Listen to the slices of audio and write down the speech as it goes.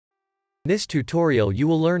In this tutorial you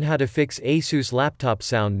will learn how to fix ASUS laptop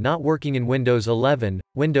sound not working in Windows 11,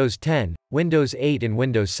 Windows 10, Windows 8 and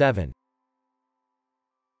Windows 7.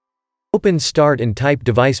 Open Start and type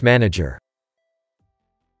Device Manager.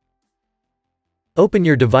 Open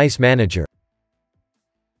your Device Manager.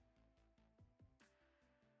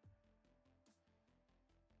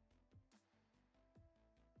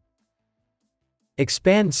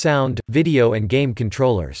 Expand Sound, Video and Game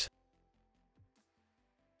Controllers.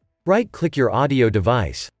 Right-click your audio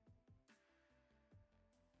device.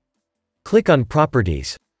 Click on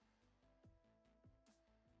Properties.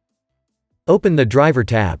 Open the Driver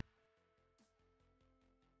tab.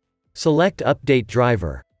 Select Update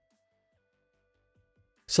Driver.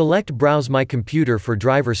 Select Browse My Computer for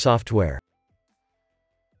driver software.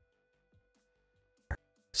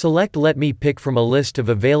 Select Let me pick from a list of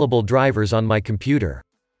available drivers on my computer.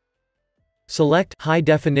 Select High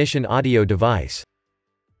Definition Audio Device.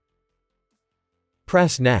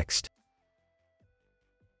 Press Next.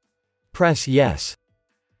 Press Yes.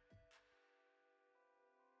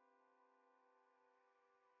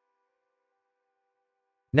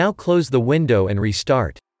 Now close the window and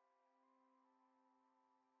restart.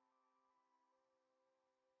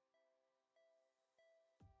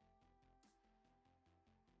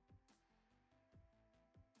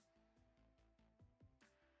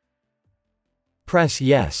 Press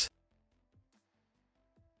Yes.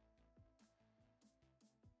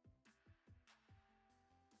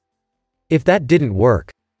 If that didn't work,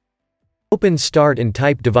 open Start and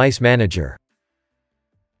type Device Manager.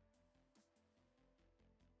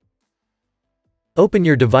 Open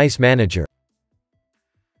your Device Manager.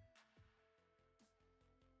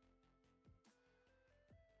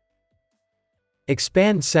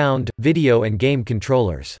 Expand Sound, Video and Game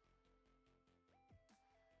Controllers.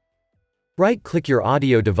 Right-click your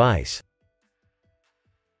audio device.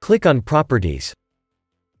 Click on Properties.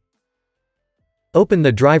 Open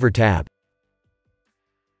the Driver tab.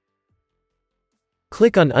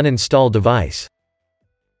 Click on Uninstall Device.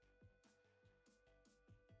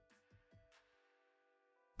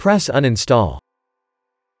 Press Uninstall.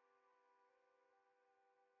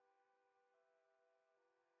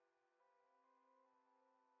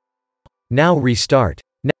 Now restart.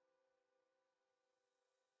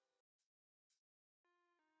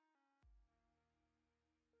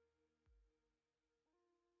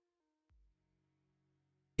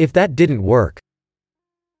 If that didn't work,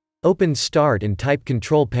 open Start and type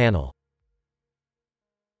Control Panel.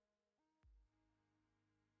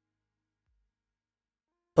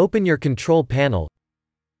 Open your Control Panel.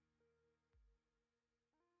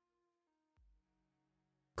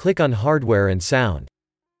 Click on Hardware and Sound.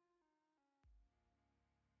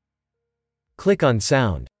 Click on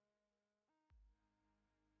Sound.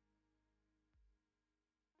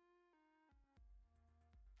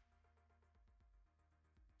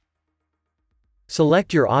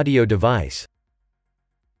 Select your audio device.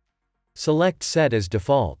 Select Set as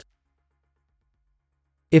Default.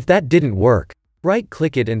 If that didn't work,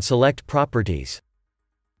 right-click it and select Properties.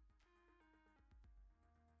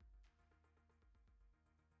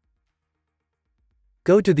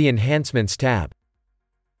 Go to the Enhancements tab.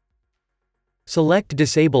 Select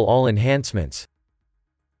Disable All Enhancements.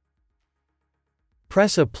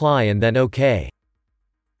 Press Apply and then OK.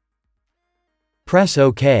 Press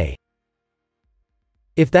OK.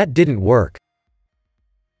 If that didn't work,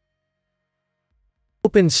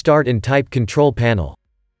 open Start and type Control Panel.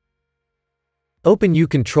 Open U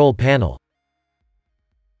Control Panel.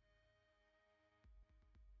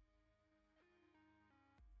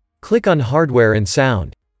 Click on Hardware and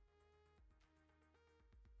Sound.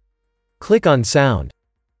 Click on Sound.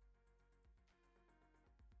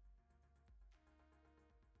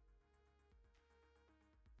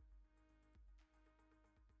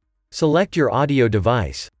 Select your audio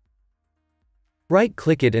device.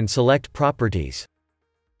 Right-click it and select Properties.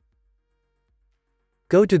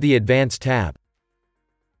 Go to the Advanced tab.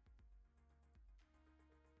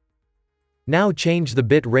 Now change the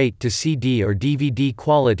bit rate to CD or DVD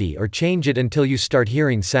quality or change it until you start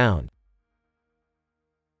hearing sound.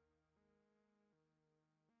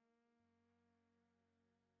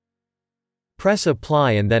 Press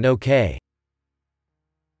Apply and then OK.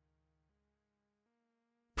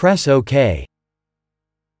 Press OK.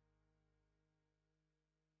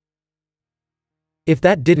 If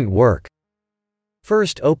that didn't work,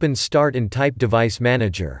 first open Start and type Device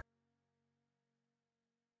Manager.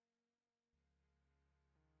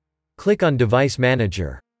 Click on Device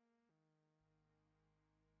Manager.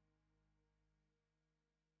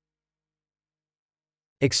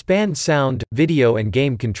 Expand Sound, Video and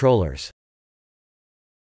Game Controllers.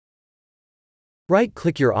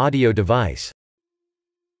 Right-click your audio device.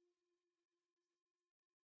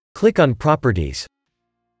 Click on Properties.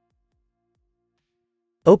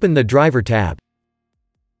 Open the Driver tab.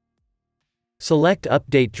 Select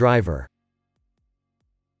Update Driver.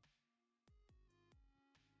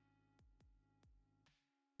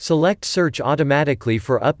 Select Search automatically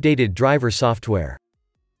for updated driver software.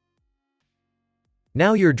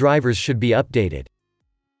 Now your drivers should be updated.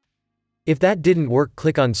 If that didn't work,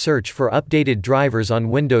 click on Search for updated drivers on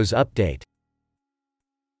Windows Update.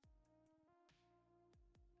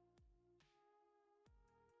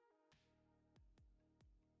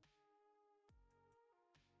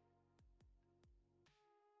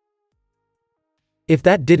 If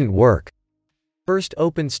that didn't work, first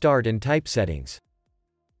open Start and type Settings.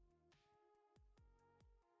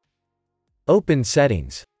 Open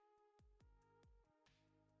Settings.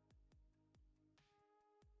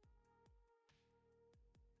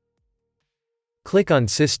 Click on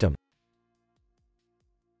System.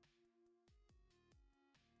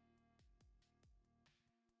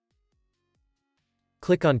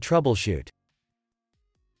 Click on Troubleshoot.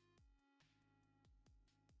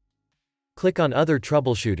 Click on Other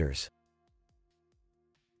Troubleshooters.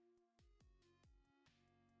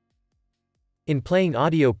 In Playing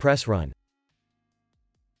Audio, press Run.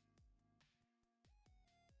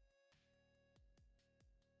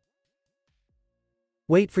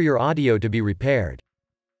 Wait for your audio to be repaired.